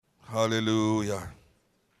Hallelujah.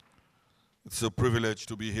 It's a privilege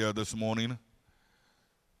to be here this morning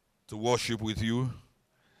to worship with you.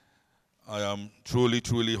 I am truly,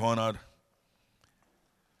 truly honored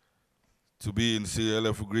to be in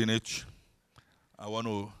CLF Greenwich. I want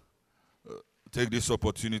to take this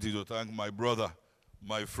opportunity to thank my brother,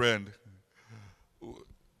 my friend,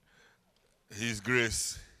 His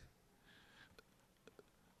Grace,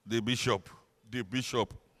 the Bishop,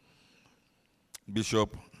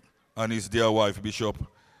 and his dear wife, Bishop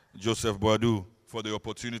Joseph Boadu, for the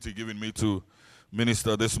opportunity given me to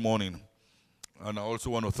minister this morning. And I also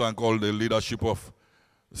want to thank all the leadership of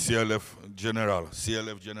CLF General.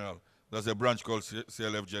 There's a branch called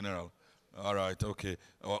CLF General. All right, okay.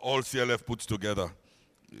 All CLF put together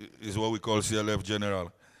is what we call CLF General.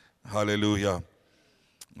 Hallelujah.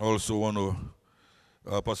 I also want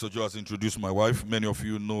to, Pastor Joe has introduced my wife. Many of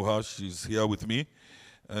you know her. She's here with me.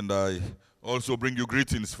 And I also bring you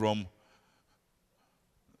greetings from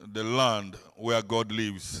the land where God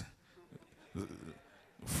lives.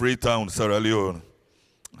 Freetown, Sierra Leone.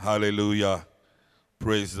 Hallelujah.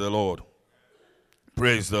 Praise the Lord.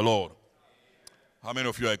 Praise the Lord. How many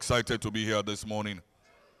of you are excited to be here this morning?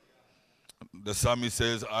 The psalmist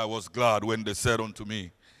says, I was glad when they said unto me,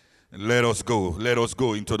 let us go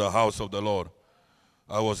into the house of the Lord.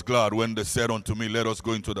 I was glad when they said unto me, let us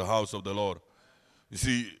go into the house of the Lord. You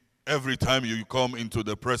see, every time you come into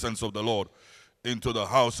the presence of the Lord, into the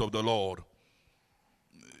house of the Lord,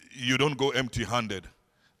 you don't go empty-handed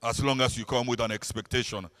as long as you come with an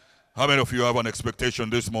expectation. How many of you have an expectation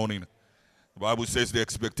this morning? The Bible says the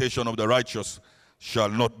expectation of the righteous shall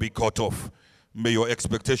not be cut off. May your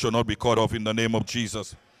expectation not be cut off in the name of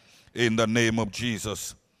Jesus. In the name of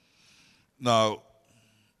Jesus. Now,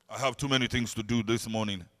 I have too many things to do this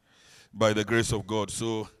morning by the grace of God.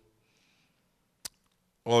 So,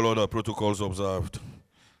 all other protocols observed,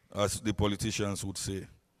 as the politicians would say.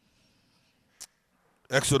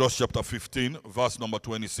 Exodus chapter 15, verse number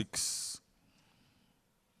 26.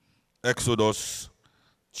 Exodus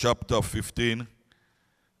chapter 15.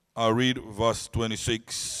 I'll read verse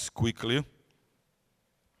 26 quickly.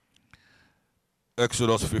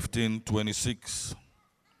 Exodus 15, 26.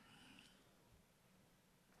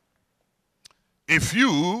 If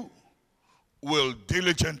you will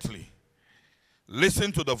diligently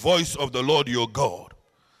listen to the voice of the Lord your God,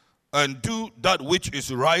 and do that which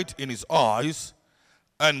is right in his eyes,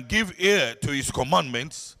 and give ear to his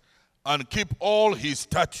commandments, and keep all his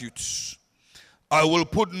statutes, I will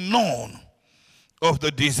put none of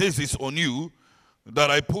the diseases on you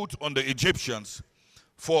that I put on the Egyptians,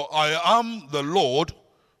 for I am the Lord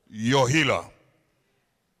your healer.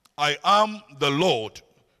 I am the Lord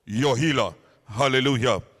your healer.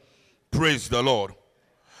 Hallelujah. Praise the Lord.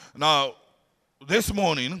 Now, this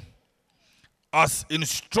morning, as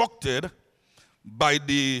instructed by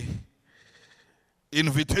the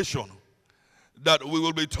invitation, that we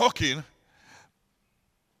will be talking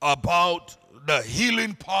about the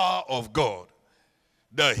healing power of God.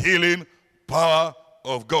 The healing power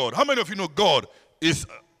of God. How many of you know God is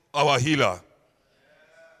our healer?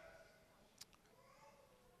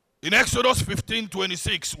 In Exodus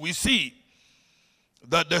 15:26, we see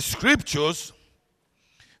that the scriptures,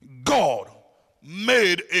 God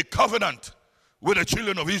made a covenant with the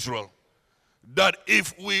children of Israel that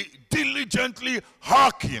if we diligently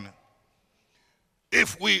hearken,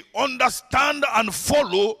 if we understand and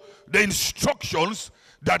follow the instructions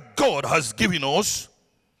that God has given us,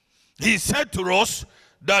 he said to us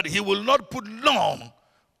that he will not put none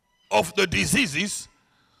of the diseases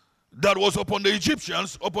that was upon the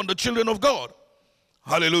Egyptians upon the children of God.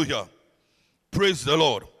 Hallelujah. Praise the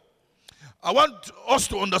Lord. I want us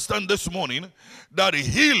to understand this morning that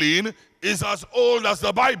healing is as old as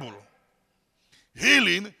the Bible.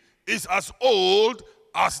 Healing is as old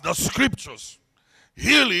as the scriptures.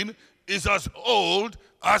 Healing is as old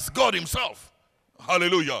as God himself.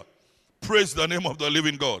 Hallelujah. Praise the name of the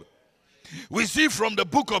living God. We see from the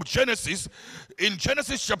book of Genesis, in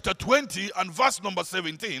Genesis chapter 20 and verse number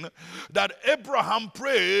 17, that Abraham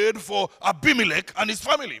prayed for Abimelech and his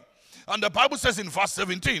family. And the Bible says in verse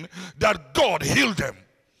 17 that God healed them.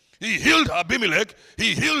 He healed Abimelech,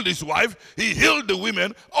 he healed his wife, he healed the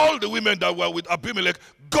women, all the women that were with Abimelech,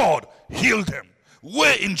 God healed them.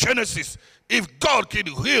 Where in Genesis, if God can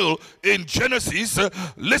heal in Genesis,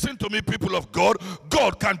 listen to me, people of God,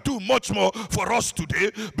 God can do much more for us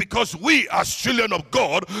today, because we as children of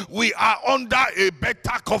God, we are under a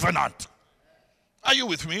better covenant. Are you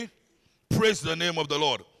with me? Praise the name of the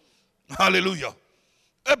Lord. Hallelujah.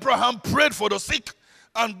 Abraham prayed for the sick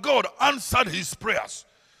and God answered his prayers.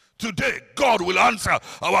 Today, God will answer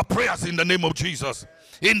our prayers in the name of Jesus.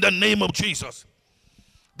 in the name of Jesus.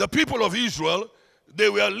 The people of Israel, they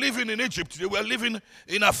were living in Egypt. They were living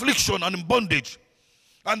in affliction and in bondage.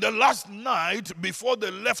 And the last night before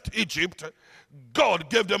they left Egypt, God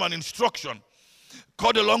gave them an instruction.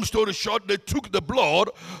 Cut a long story short, they took the blood,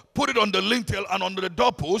 put it on the lintel and on the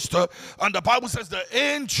doorpost, and the Bible says the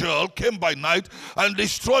angel came by night and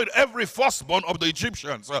destroyed every firstborn of the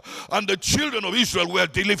Egyptians, and the children of Israel were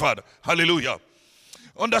delivered. Hallelujah.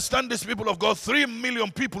 Understand this, people of God. 3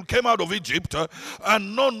 million people came out of Egypt,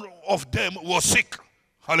 and none of them was sick.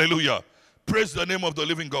 Hallelujah. Praise the name of the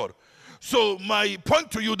living God. So my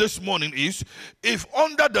point to you this morning is, if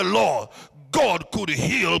under the law God could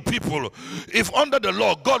heal people, if under the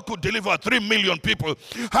law God could deliver 3 million people,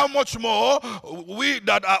 how much more we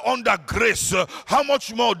that are under grace, how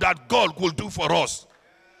much more that God could do for us?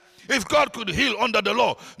 If God could heal under the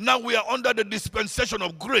law, now we are under the dispensation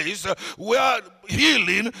of grace, where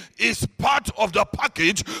healing is part of the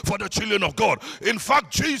package for the children of God. In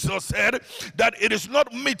fact, Jesus said that it is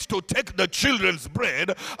not meet to take the children's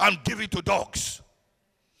bread and give it to dogs.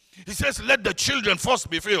 He says, let the children first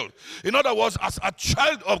be filled. In other words, as a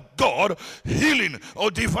child of God, healing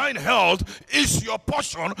or divine health is your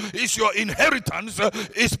portion, is your inheritance,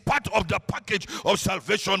 is part of the package of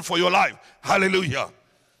salvation for your life. Hallelujah.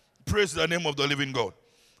 Praise the name of the living God.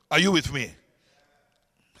 Are you with me?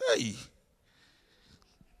 Hey.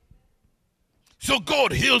 So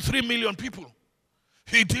God healed 3 million people.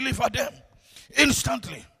 He delivered them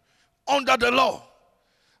instantly under the law.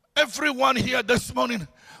 Everyone here this morning,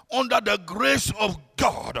 under the grace of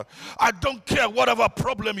God, I don't care whatever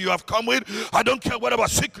problem you have come with. I don't care whatever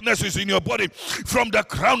sickness is in your body, from the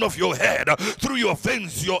crown of your head through your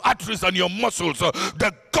veins, your arteries and your muscles.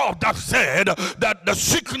 The God that said that the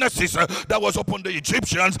sicknesses that was upon the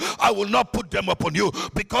Egyptians, I will not put them upon you,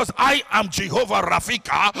 because I am Jehovah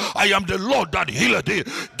Rafika. I am the Lord that healeth thee.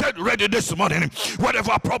 Get ready this morning.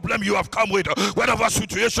 Whatever problem you have come with, whatever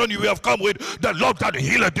situation you have come with, the Lord that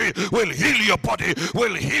healeth thee will heal your body,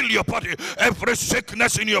 will heal your body. Every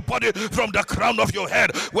sickness in your body, from the crown of your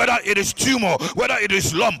head, whether it is tumor, whether it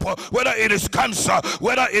is lump, whether it is cancer,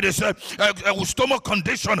 whether it is a stomach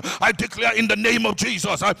condition, I declare in the name of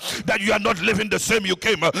Jesus that you are not living the same you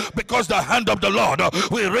came, because the hand of the Lord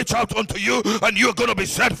will reach out unto you, and you're going to be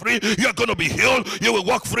set free, you're going to be healed, you will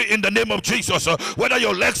walk free in the name of Jesus. Whether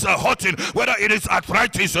your legs are hurting, whether it is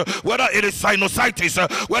arthritis, whether it is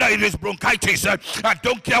sinusitis, whether it is bronchitis, I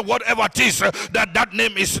don't care whatever it is that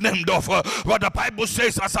name is named of, but the Bible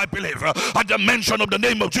says, as I believe, at the mention of the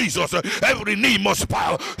name of Jesus, every knee must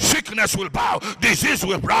bow, sickness will bow, disease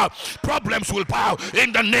will bow, problems will bow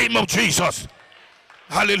in the name of Jesus.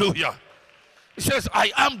 Hallelujah. He says,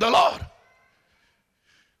 I am the Lord.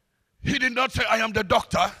 He did not say, I am the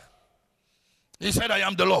doctor. He said, I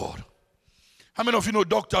am the Lord. How many of you know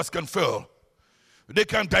doctors can fail? They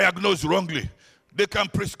can diagnose wrongly. They can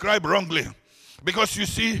prescribe wrongly. Because you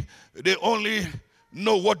see, they only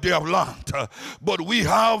know what they have learned, but we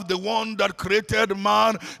have the one that created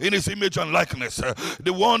man in his image and likeness,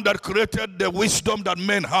 the one that created the wisdom that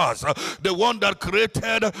man has, the one that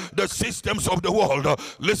created the systems of the world.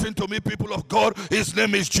 Listen to me, people of God, his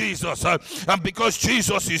name is Jesus, and because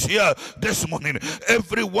Jesus is here this morning,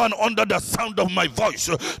 everyone under the sound of my voice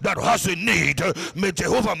that has a need, may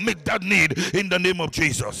Jehovah meet that need in the name of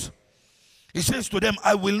Jesus. He says to them,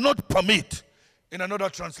 I will not permit, in another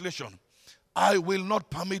translation, I will not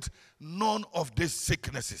permit none of these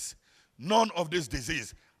sicknesses, none of this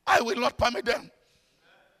disease. I will not permit them.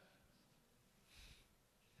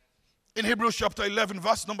 In Hebrews chapter 11,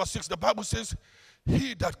 verse number 6, the Bible says,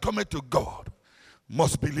 he that cometh to God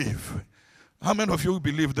must believe. How many of you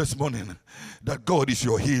believe this morning that God is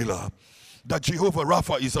your healer? That Jehovah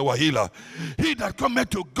Rapha is our healer. He that cometh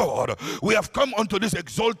to God. We have come unto this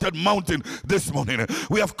exalted mountain this morning.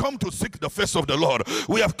 We have come to seek the face of the Lord.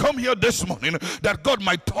 We have come here this morning that God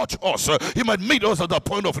might touch us. He might meet us at the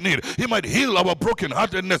point of need. He might heal our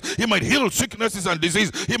brokenheartedness. He might heal sicknesses and disease.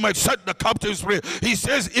 He might set the captives free. He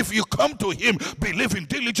says, if you come to him, believing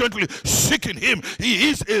diligently, seeking him, he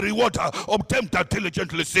is a rewarder of them that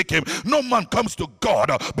diligently seek him. No man comes to God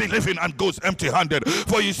believing and goes empty-handed.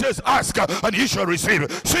 For he says, ask and ye shall receive,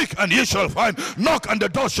 seek and ye shall find, knock and the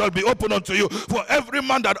door shall be opened unto you. For every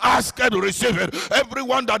man that asketh receiveth,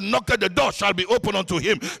 everyone that knocketh the door shall be opened unto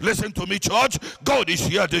him. Listen to me, church, God is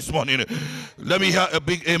here this morning. Let me hear a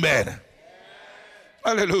big amen.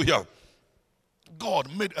 Hallelujah. God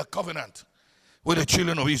made a covenant with the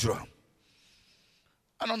children of Israel.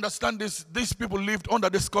 And understand this, these people lived under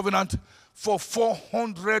this covenant for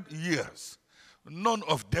 400 years. None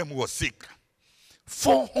of them was sick.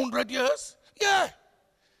 400 years? Yeah.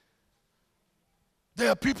 There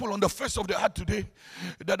are people on the face of the earth today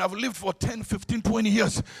that have lived for 10, 15, 20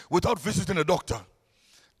 years without visiting a doctor.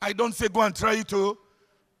 I don't say go and try it.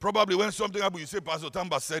 Probably when something happens, you say, Pastor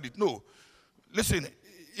Tamba said it. No. Listen,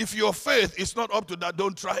 if your faith is not up to that,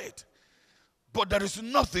 don't try it. But there is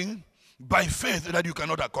nothing by faith that you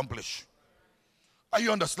cannot accomplish. Are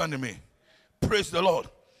you understanding me? Praise the Lord.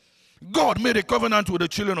 God made a covenant with the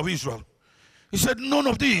children of Israel. He said, none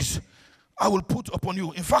of these I will put upon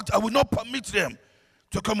you. In fact, I will not permit them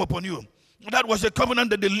to come upon you. That was a covenant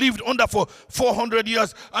that they lived under for 400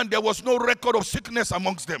 years, and there was no record of sickness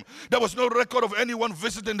amongst them. There was no record of anyone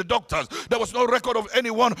visiting the doctors. There was no record of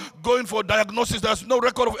anyone going for diagnosis. There's no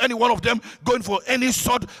record of any one of them going for any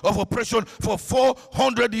sort of operation. For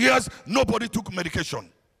 400 years, nobody took medication.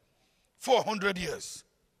 400 years.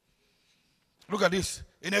 Look at this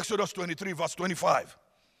in Exodus 23, verse 25.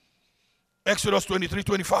 Exodus 23,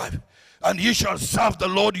 25. And ye shall serve the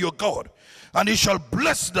Lord your God, and he shall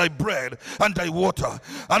bless thy bread and thy water,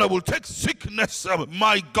 and I will take sickness,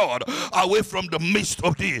 my God, away from the midst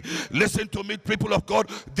of thee. Listen to me, people of God.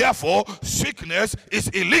 Therefore, sickness is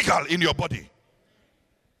illegal in your body.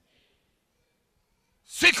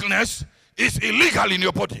 Sickness is illegal in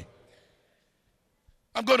your body.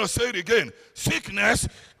 I'm going to say it again. Sickness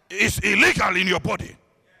is illegal in your body.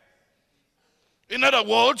 In other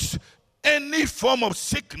words, any form of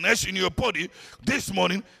sickness in your body this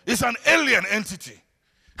morning is an alien entity.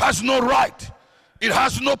 Has no right. It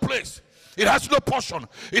has no place. It has no portion.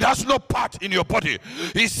 It has no part in your body.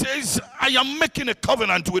 He says, I am making a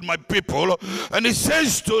covenant with my people. And he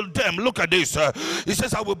says to them, look at this. He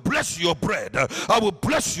says, I will bless your bread. I will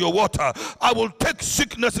bless your water. I will take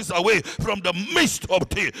sicknesses away from the midst of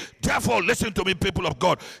thee. Therefore, listen to me, people of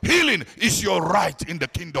God. Healing is your right in the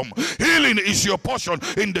kingdom. Healing is your portion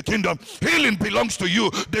in the kingdom. Healing belongs to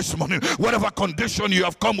you this morning. Whatever condition you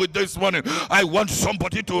have come with this morning, I want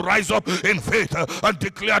somebody to rise up in faith and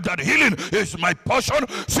declare that healing is my portion.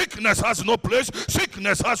 Sickness has no place.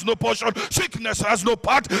 Sickness has no portion. Sickness has no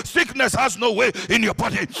part. Sickness has no way in your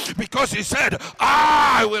body, because he said,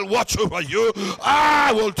 I will watch over you.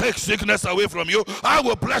 I will take sickness away from you. I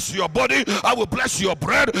will bless your body. I will bless your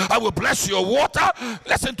bread. I will bless your water.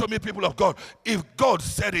 Listen to me, people of God. If God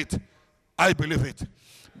said it, I believe it.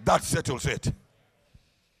 That settles it.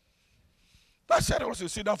 That settles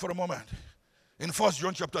it. Sit down for a moment. In 1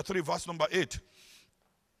 John chapter 3, verse number 8.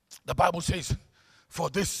 The Bible says, for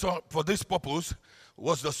this purpose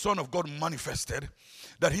was the Son of God manifested,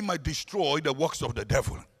 that he might destroy the works of the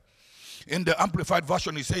devil. In the Amplified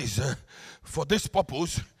Version, he says, for this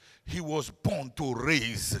purpose he was born to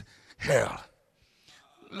raise hell.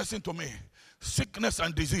 Listen to me. Sickness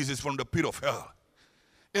and disease is from the pit of hell.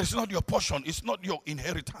 It's not your portion. It's not your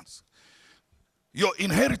inheritance. Your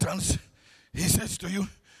inheritance, he says to you,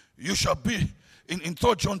 you shall be in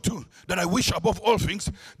 3 John 2, that I wish above all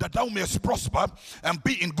things that thou mayest prosper and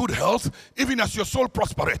be in good health, even as your soul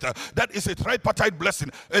prospereth. That is a tripartite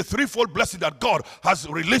blessing, a threefold blessing that God has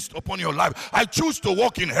released upon your life. I choose to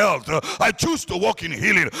walk in health. I choose to walk in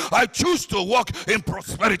healing. I choose to walk in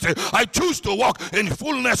prosperity. I choose to walk in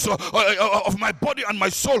fullness of my body and my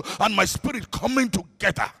soul and my spirit coming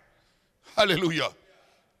together. Hallelujah.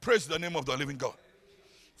 Praise the name of the living God.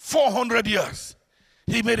 400 years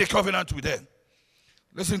he made a covenant with them.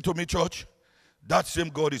 Listen to me, church. That same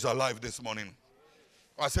God is alive this morning.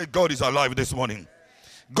 I said God is alive this morning.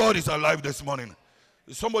 God is alive this morning.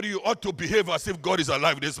 Somebody, you ought to behave as if God is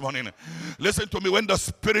alive this morning. Listen to me. When the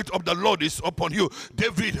Spirit of the Lord is upon you,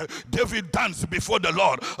 David danced before the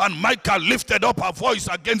Lord, and Michal lifted up her voice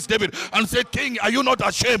against David and said, King, are you not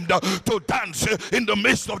ashamed to dance in the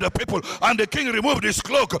midst of the people? And the king removed his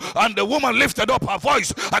cloak, and the woman lifted up her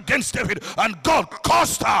voice against David, and God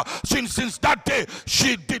cursed her. Since that day,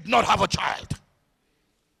 she did not have a child.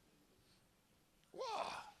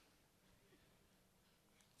 Wow.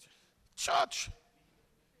 Church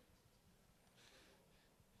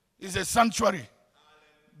is a sanctuary,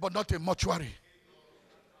 but not a mortuary.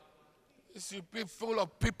 It's full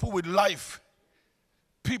of people with life.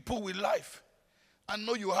 People with life. I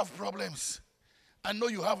know you have problems. I know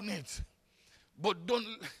you have needs. But don't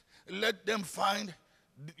let them find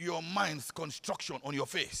your mind's construction on your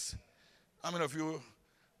face. How many of you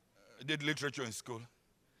did literature in school?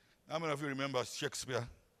 How many of you remember Shakespeare?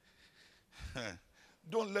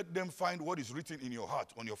 Don't let them find what is written in your heart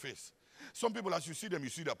on your face. Some people, as you see them,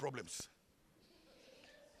 you see their problems.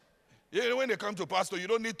 Yeah, when they come to pastor, you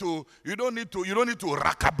don't need to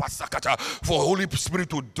rakabasakata for Holy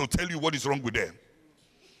Spirit to tell you what is wrong with them.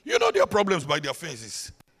 You know their problems by their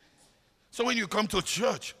faces. So when you come to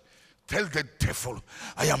church, Tell the devil,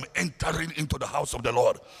 I am entering into the house of the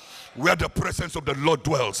Lord, where the presence of the Lord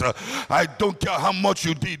dwells. I don't care how much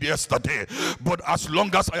you did yesterday, but as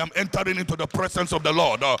long as I am entering into the presence of the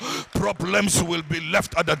Lord, problems will be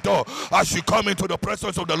left at the door. As you come into the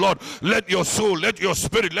presence of the Lord, let your soul, let your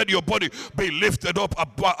spirit, let your body be lifted up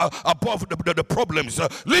above the problems.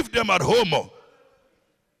 Leave them at home.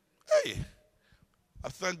 Hey, I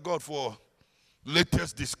thank God for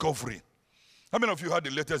latest discovery. How many of you had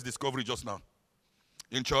the latest discovery just now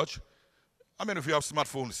in church? How many of you have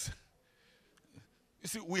smartphones? You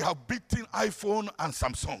see, we have beaten iPhone and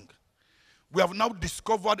Samsung. We have now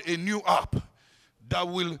discovered a new app that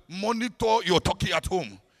will monitor your turkey at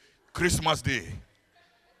home Christmas Day.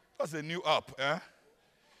 That's a new app, eh?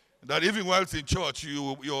 That even while it's in church,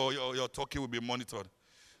 your turkey will be monitored.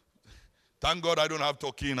 Thank God I don't have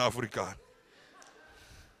turkey in Africa.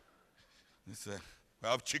 I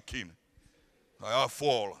have chicken. I have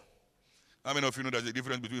fall. How many of you know there's a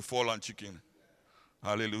difference between fall and chicken?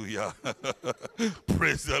 Hallelujah.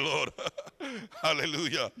 Praise the Lord.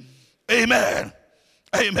 Hallelujah. Amen.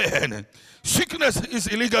 Amen. Sickness is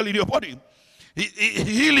illegal in your body.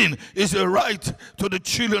 Healing is a right to the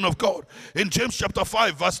children of God. In James chapter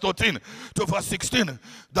 5 verse 13 to verse 16,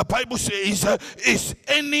 the Bible says, is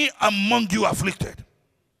any among you afflicted?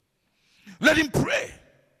 Let him pray.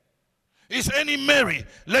 Is any merry?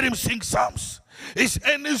 Let him sing psalms. Is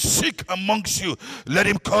any sick amongst you? Let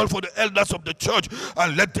him call for the elders of the church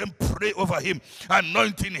and let them pray over him,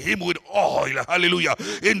 anointing him with oil. Hallelujah.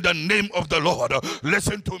 In the name of the Lord.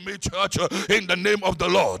 Listen to me, church. In the name of the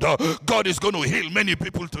Lord. God is going to heal many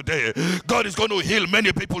people today. God is going to heal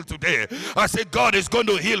many people today. I say God is going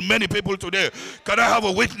to heal many people today. Can I have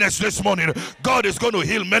a witness this morning? God is going to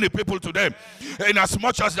heal many people today. In as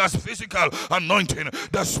much as there's physical anointing,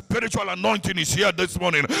 the spiritual anointing is here this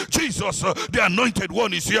morning. Jesus, the anointed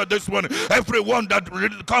one, is here this morning. Everyone that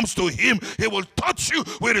comes to him, he will touch you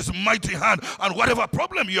with his mighty hand, and whatever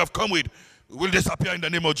problem you have come with will disappear in the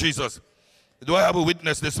name of Jesus. Do I have a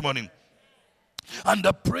witness this morning? And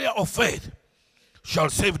the prayer of faith shall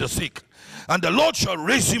save the sick, and the Lord shall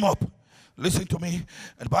raise him up. Listen to me.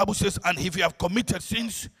 And the Bible says, and if you have committed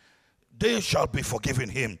sins, they shall be forgiven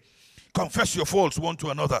him. Confess your faults one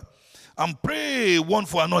to another, and pray one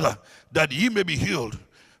for another, that ye may be healed.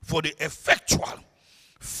 For the effectual,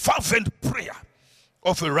 fervent prayer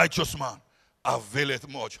of a righteous man availeth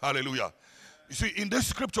much. Hallelujah. You see, in this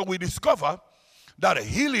scripture we discover that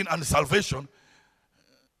healing and salvation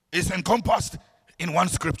is encompassed in one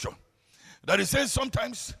scripture. That it says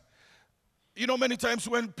sometimes, you know, many times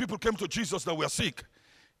when people came to Jesus that were sick,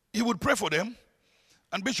 he would pray for them,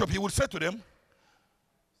 and Bishop, he would say to them,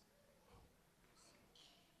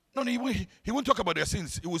 no, he won't talk about their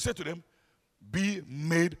sins. He would say to them, be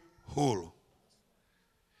made whole.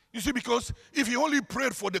 You see, because if he only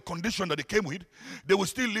prayed for the condition that they came with, they will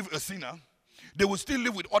still live a sinner. They will still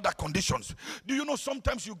live with other conditions. Do you know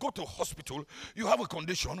sometimes you go to hospital, you have a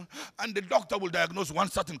condition, and the doctor will diagnose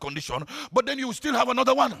one certain condition, but then you will still have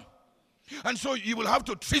another one. And so he will have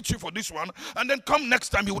to treat you for this one, and then come next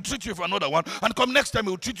time he will treat you for another one, and come next time he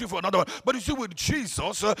will treat you for another one. But you see, with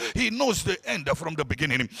Jesus, he knows the end from the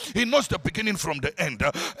beginning. He knows the beginning from the end.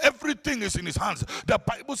 Everything is in his hands. The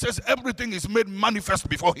Bible says everything is made manifest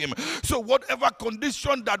before him. So whatever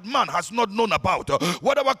condition that man has not known about,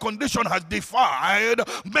 whatever condition has defied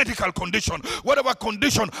medical condition, whatever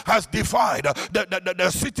condition has defied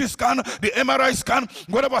the CT scan, the MRI scan,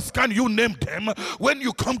 whatever scan you name them, when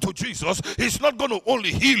you come to Jesus, he's not going to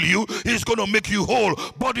only heal you, he's going to make you whole,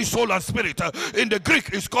 body, soul, and spirit. In the Greek,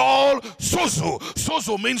 it's called sozo.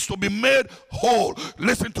 Sozo means to be made whole.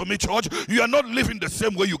 Listen to me, church. You are not living the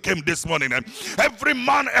same way you came this morning. Every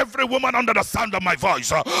man, every woman under the sound of my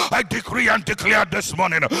voice, I decree and declare this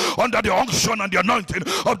morning, under the unction and the anointing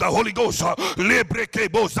of the Holy Ghost,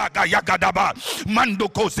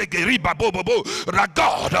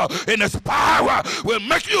 God in his power will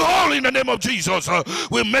make you whole in the name of Jesus.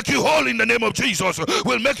 Will make you whole in the name of Jesus.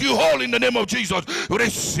 Will make you whole in the name of Jesus.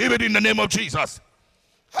 Receive it in the name of Jesus.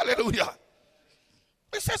 Hallelujah.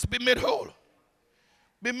 It says be made whole.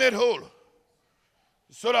 Be made whole.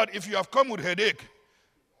 So that if you have come with headache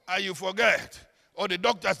and you forget, or the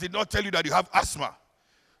doctors did not tell you that you have asthma,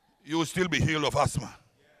 you will still be healed of asthma.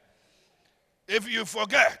 If you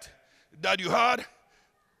forget that you had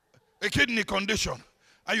a kidney condition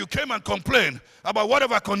and you came and complained about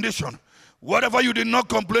whatever condition, whatever you did not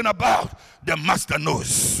complain about, the master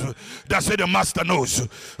knows. That's it, the master knows.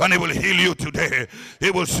 And he will heal you today. He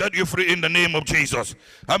will set you free in the name of Jesus.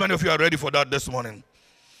 How many of you are ready for that this morning?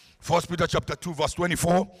 1 Peter chapter 2 verse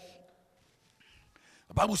 24.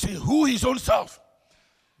 The Bible says, who his own self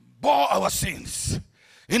bore our sins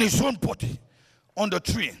in his own body on the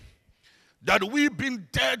tree, that we being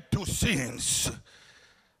dead to sins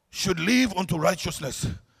should live unto righteousness,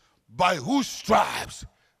 by whose stripes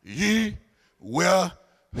ye were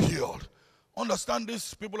healed. Understand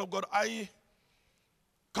this, people of God. I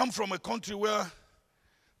come from a country where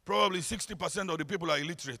probably 60% of the people are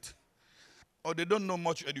illiterate, or they don't know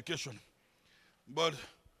much education. But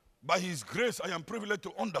by his grace, I am privileged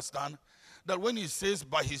to understand that when he says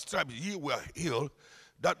by his stripes ye were healed,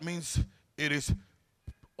 that means it is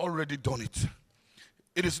already done it.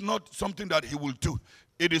 It is not something that he will do.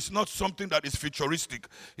 It is not something that is futuristic.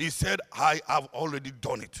 He said, I have already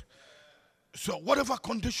done it. So whatever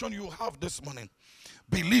condition you have this morning,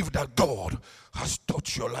 believe that God has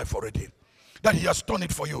touched your life already, that he has done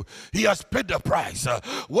it for you. He has paid the price.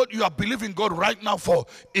 What you are believing God right now for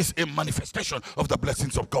is a manifestation of the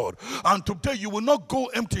blessings of God. And today you will not go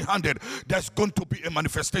empty-handed. There's going to be a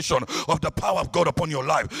manifestation of the power of God upon your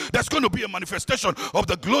life. There's going to be a manifestation of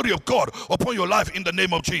the glory of God upon your life in the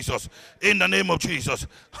name of Jesus. In the name of Jesus.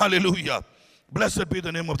 Hallelujah. Blessed be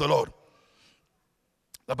the name of the Lord.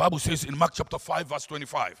 The Bible says in Mark chapter 5 verse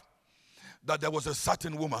 25 that there was a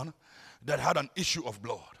certain woman that had an issue of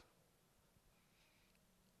blood.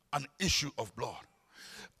 An issue of blood.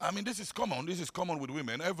 I mean, this is common. This is common with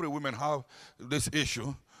women. Every woman have this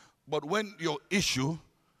issue. But when your issue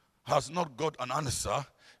has not got an answer,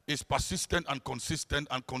 is persistent and consistent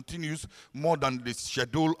and continues more than the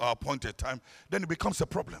schedule or appointed time, then it becomes a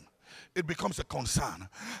problem. It becomes a concern.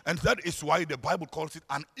 And that is why the Bible calls it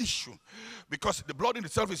an issue. Because the blood in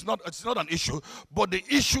itself is not an issue, but the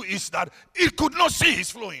issue is that it could not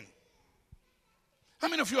cease flowing. How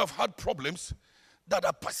many of you have had problems that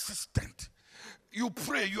are persistent? You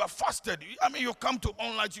pray, you are fasted. I mean, you come to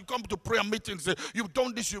online, you come to prayer meetings, you've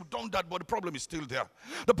done this, you've done that, but the problem is still there.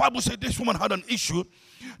 The Bible said this woman had an issue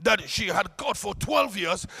that she had got for 12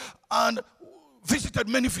 years and visited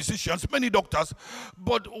many physicians, many doctors,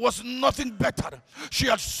 but was nothing better. She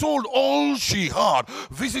had sold all she had,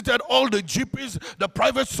 visited all the GPs, the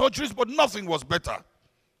private surgeries, but nothing was better.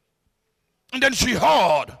 And then she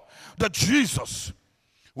heard that Jesus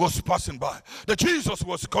was passing by. The Jesus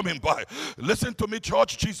was coming by. Listen to me,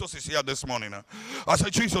 church. Jesus is here this morning. I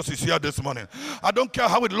said Jesus is here this morning. I don't care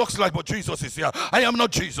how it looks like, but Jesus is here. I am not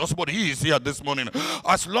Jesus, but he is here this morning.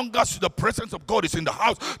 As long as the presence of God is in the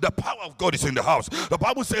house, the power of God is in the house. The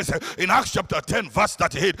Bible says in Acts chapter 10 verse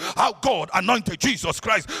 38 how God anointed Jesus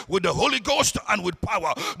Christ with the Holy Ghost and with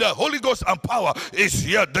power. The Holy Ghost and power is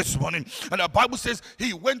here this morning. And the Bible says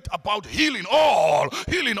he went about healing all,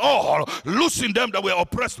 loosing them that were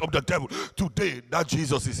oppressed of the devil. Today that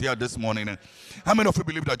Jesus is here this morning. How many of you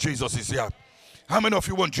believe that Jesus is here? How many of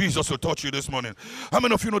you want Jesus to touch you this morning? How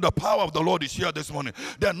many of you know the power of the Lord is here this morning?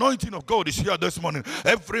 The anointing of God is here this morning.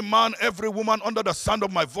 Every man, every woman under the sound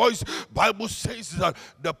of my voice, Bible says that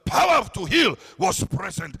the power to heal was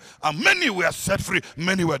present, and many were set free,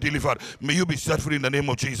 many were delivered. May you be set free in the name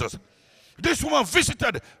of Jesus. This woman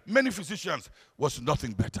visited many physicians, was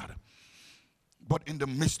nothing better. But in the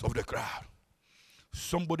midst of the crowd,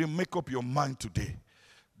 somebody make up your mind today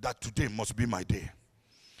that today must be my day.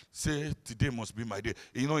 Say, today must be my day.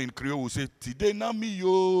 You know, in Creole we say, today na mi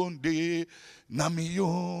yon day,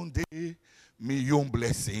 mi yon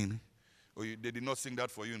blessing. Oh, they did not sing that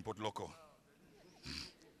for you in Port Loco.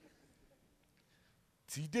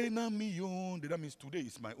 Today na mi yon day, that means today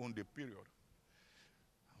is my own day, period.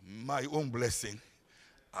 My own blessing,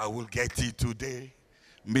 I will get it today.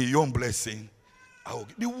 My own blessing.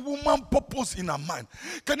 The woman purpose in her mind.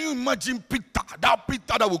 Can you imagine Peter? That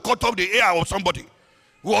Peter that will cut off the ear of somebody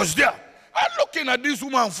was there. And looking at this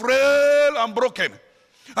woman, frail and broken.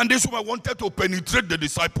 And this woman wanted to penetrate the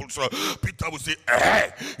disciples. Peter would say,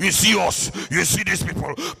 you see us, you see these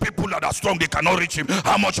people that are strong, they cannot reach him.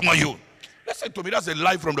 How much more you? Listen to me, that's a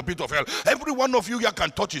lie from the pit of hell. Every one of you here can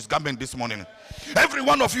touch his garment this morning. Every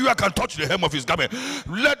one of you here can touch the hem of his garment.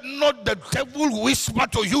 Let not the devil whisper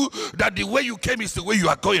to you that the way you came is the way you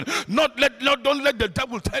are going. Don't let the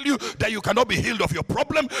devil tell you that you cannot be healed of your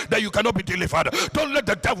problem, that you cannot be delivered. Don't let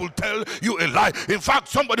the devil tell you a lie. In fact,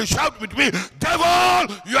 somebody shout with me,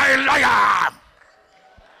 devil, you are a liar.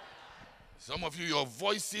 Some of you, your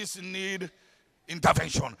voices need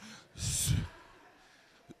intervention.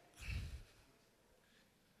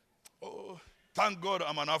 Thank God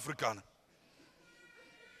I'm an African.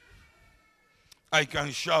 I can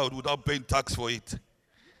shout without paying tax for it.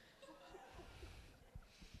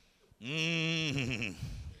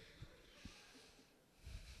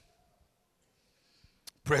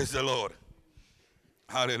 Praise the Lord.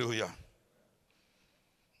 Hallelujah.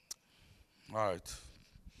 All right.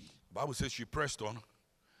 The Bible says she pressed on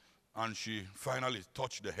And she finally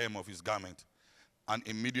touched the hem of his garment. And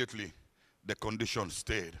immediately the condition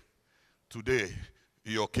stayed. Today,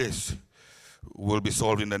 your case will be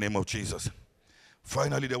solved in the name of Jesus.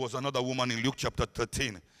 Finally, there was another woman in Luke chapter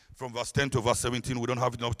 13. From verse 10 to verse 17, we don't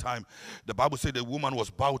have enough time. The Bible said the woman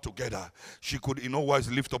was bowed together. She could in no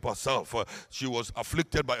wise lift up herself. She was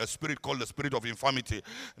afflicted by a spirit called the spirit of infirmity.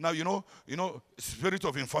 Now, you know, spirit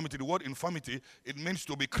of infirmity, the word infirmity, it means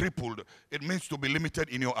to be crippled. It means to be limited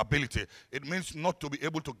in your ability. It means not to be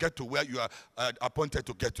able to get to where you are appointed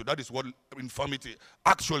to get to. That is what infirmity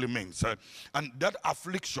actually means. And that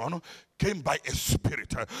affliction came by a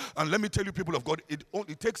spirit. And let me tell you, people of God,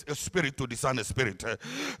 it takes a spirit to discern a spirit.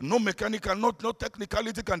 No mechanical, no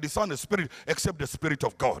technicality can discern a spirit except the Spirit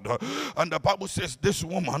of God. And the Bible says this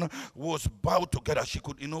woman was bowed together. She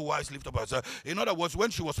could in no wise lift up herself. In other words, when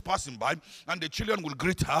she was passing by and the children will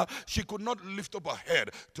greet her, she could not lift up her head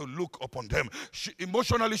to look upon them.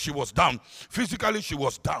 Emotionally, she was down. Physically, she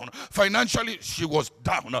was down. Financially, she was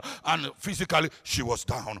down. And physically, she was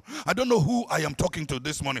down. I don't know who I am talking to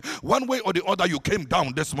this morning. One way or the other, you came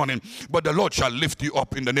down this morning, but the Lord shall lift you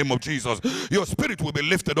up in the name of Jesus. Your spirit will be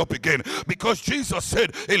lifted up again, because Jesus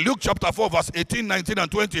said in Luke chapter 4 verse 18, 19 and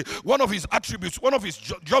 20, one of his attributes, one of his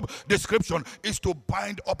job description is to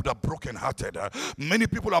bind up the brokenhearted. Many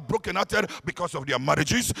people are brokenhearted because of their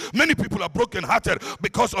marriages. Many people are brokenhearted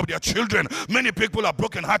because of their children. Many people are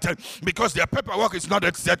brokenhearted because their paperwork is not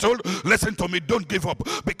settled. Listen to me, don't give up,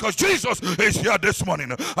 because Jesus is here this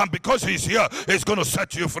morning, and because he's here, he's going to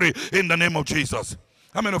set you free in the name of Jesus.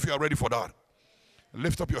 How many of you are ready for that?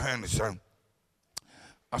 Lift up your hands, son.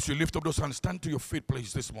 As you lift up those hands, stand to your feet,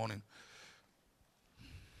 please, this morning.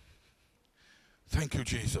 Thank you,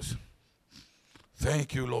 Jesus.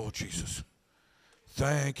 Thank you, Lord Jesus.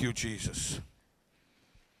 Thank you, Jesus.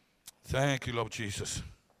 Thank you, Lord Jesus.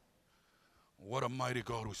 What a mighty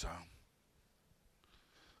God we serve.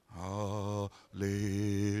 Hallelujah.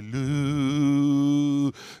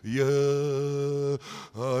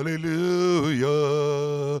 Hallelujah.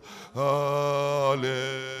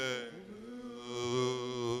 Hallelujah.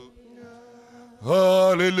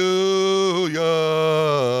 Hallelujah,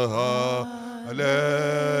 hallelujah,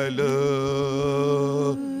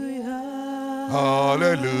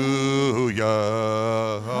 hallelujah,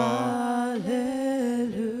 hallelujah,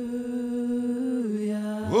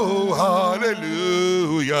 oh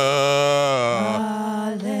hallelujah,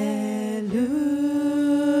 hallelujah,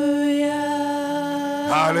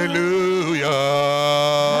 hallelujah,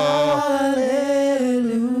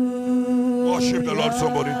 hallelujah. Worship the Lord,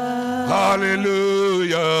 somebody.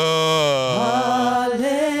 Hallelujah.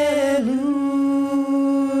 Hallelujah.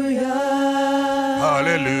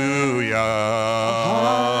 Hallelujah.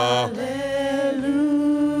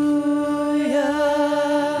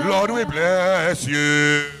 Hallelujah. Lord, we bless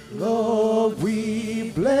you. Lord,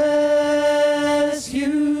 we bless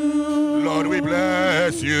you. Lord, we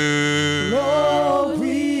bless you. Lord,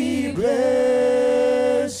 we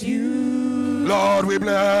bless you. Lord, we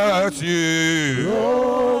bless you.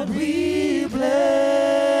 Lord, we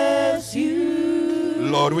bless you.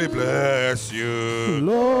 Lord, we bless you.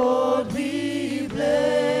 Lord, we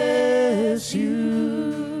bless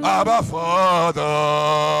you. Abba, Father.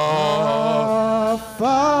 Our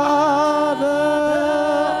Father.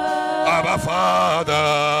 Abba, Father.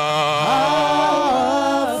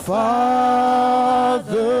 Our Father.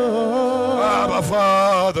 Abba,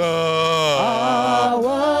 Father. Our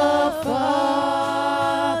Father.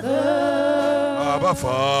 Abba,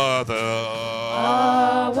 Father.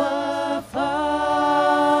 Our Father.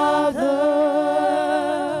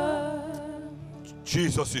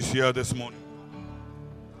 Jesus is here this morning.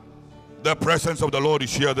 The presence of the Lord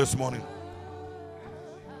is here this morning.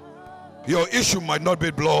 Your issue might not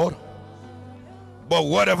be blood, but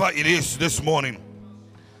whatever it is this morning,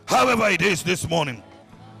 however it is this morning,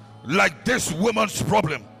 like this woman's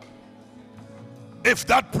problem, if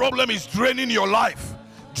that problem is draining your life,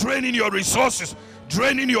 draining your resources,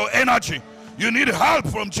 draining your energy, you need help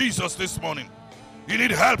from Jesus this morning. You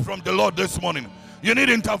need help from the Lord this morning. You need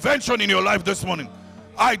intervention in your life this morning.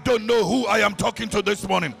 I don't know who I am talking to this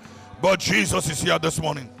morning, but Jesus is here this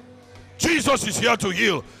morning. Jesus is here to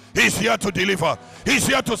heal. He's here to deliver. He's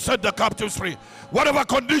here to set the captives free. Whatever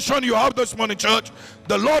condition you have this morning, church,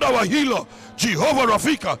 the Lord our healer, Jehovah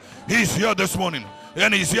Rafika, he's here this morning,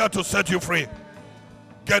 and he's here to set you free.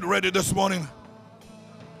 Get ready this morning.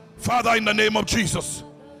 Father, in the name of Jesus,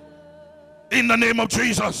 in the name of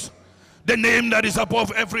Jesus, the name that is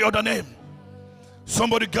above every other name,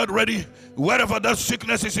 somebody get ready. Wherever that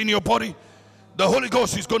sickness is in your body, the Holy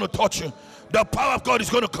Ghost is going to touch you. The power of God is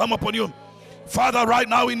going to come upon you. Father, right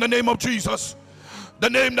now in the name of Jesus, The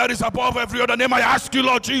name that is above every other name. I ask you,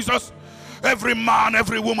 Lord Jesus, every man,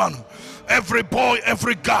 every woman, every boy,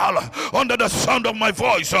 every girl under the sound of my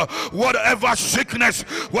voice, whatever sickness,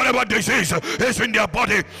 whatever disease is in their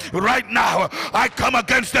body right now, I come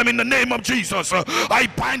against them in the name of Jesus. I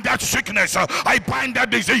bind that sickness, I bind that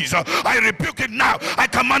disease, I rebuke it now, I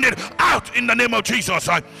command it out in the name of Jesus.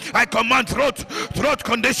 I command throat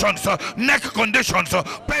conditions, neck conditions,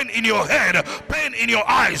 pain in your head, pain in your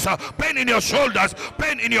eyes, pain in your shoulders,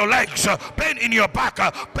 pain in your legs, pain in your back,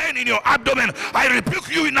 pain in your abdomen. I rebuke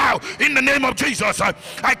you now in the name of Jesus.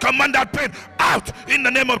 I command that pain out in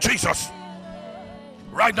the name of Jesus.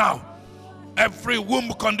 Right now, every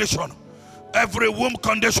womb condition,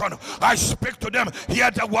 I speak to them.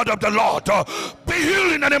 Hear the word of the Lord. Be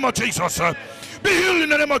healed in the name of Jesus. Be healed in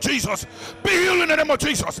the name of Jesus. Be healed in the name of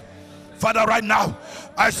Jesus. Father, right now,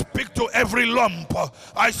 I speak to every lump.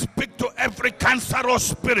 I speak to every cancerous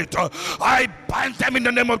spirit. I bind them in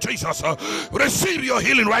the name of Jesus. Receive your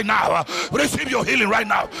healing right now. Receive your healing right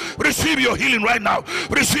now. Receive your healing right now.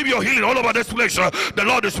 Receive your healing all over this place. The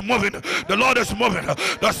Lord is moving. The Lord is moving.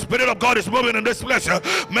 The Spirit of God is moving in this place.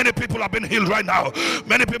 Many people have been healed right now.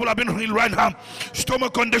 Many people have been healed right now.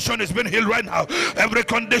 Stomach condition has been healed right now. Every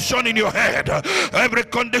condition in your head. Every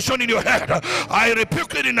condition in your head. I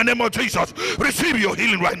rebuke it in the name of Jesus. Receive your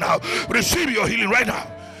healing right now. Receive your healing right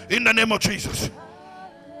now. In the name of Jesus.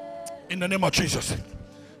 In the name of Jesus.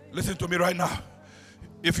 Listen to me right now.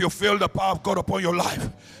 If you feel the power of God upon your life,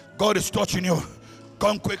 God is touching you,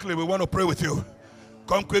 come quickly. We want to pray with you.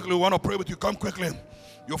 Come quickly. We want to pray with you. Come quickly.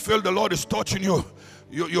 You feel the Lord is touching you.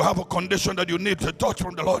 You have a condition that you need to touch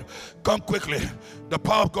from the Lord. Come quickly. The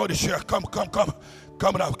power of God is here. Come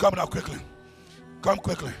now quickly. Come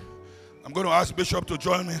quickly. I'm going to ask Bishop to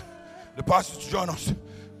join me, the pastor to join us,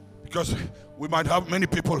 because we might have many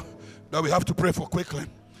people that we have to pray for quickly.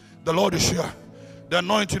 The Lord is here. The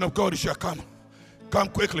anointing of God is here. Come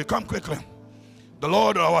quickly. The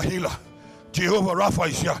Lord, our healer, Jehovah Rapha,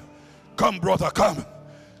 is here. Come, brother, come.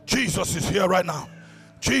 Jesus is here right now.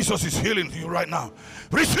 Jesus is healing you right now.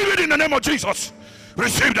 Receive it in the name of Jesus.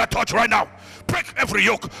 Receive that touch right now. Break every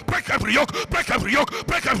yoke. Break every yoke. Break every yoke.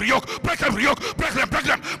 Break every yoke. Break every yoke.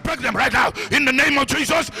 Break them right now. In the name of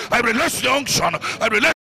Jesus, I release the unction. I release